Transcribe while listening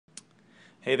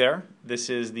Hey there, this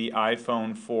is the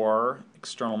iPhone 4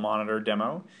 external monitor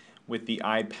demo with the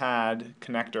iPad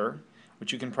connector,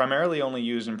 which you can primarily only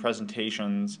use in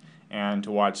presentations and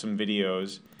to watch some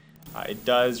videos. It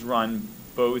does run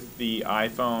both the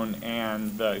iPhone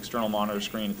and the external monitor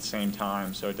screen at the same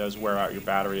time, so it does wear out your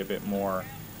battery a bit more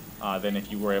than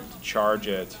if you were able to charge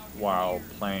it while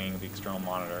playing the external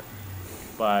monitor.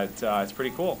 But it's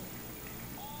pretty cool.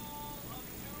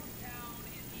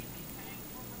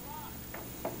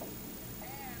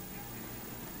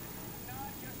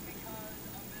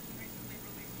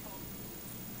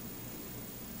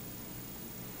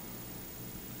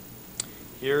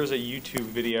 Here's a YouTube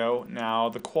video. Now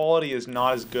the quality is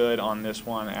not as good on this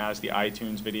one as the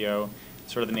iTunes video.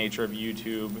 It's sort of the nature of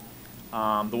YouTube.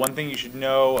 The one thing you should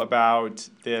know about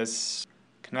this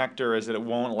connector is that it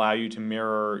won't allow you to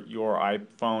mirror your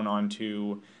iPhone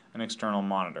onto an external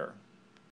monitor.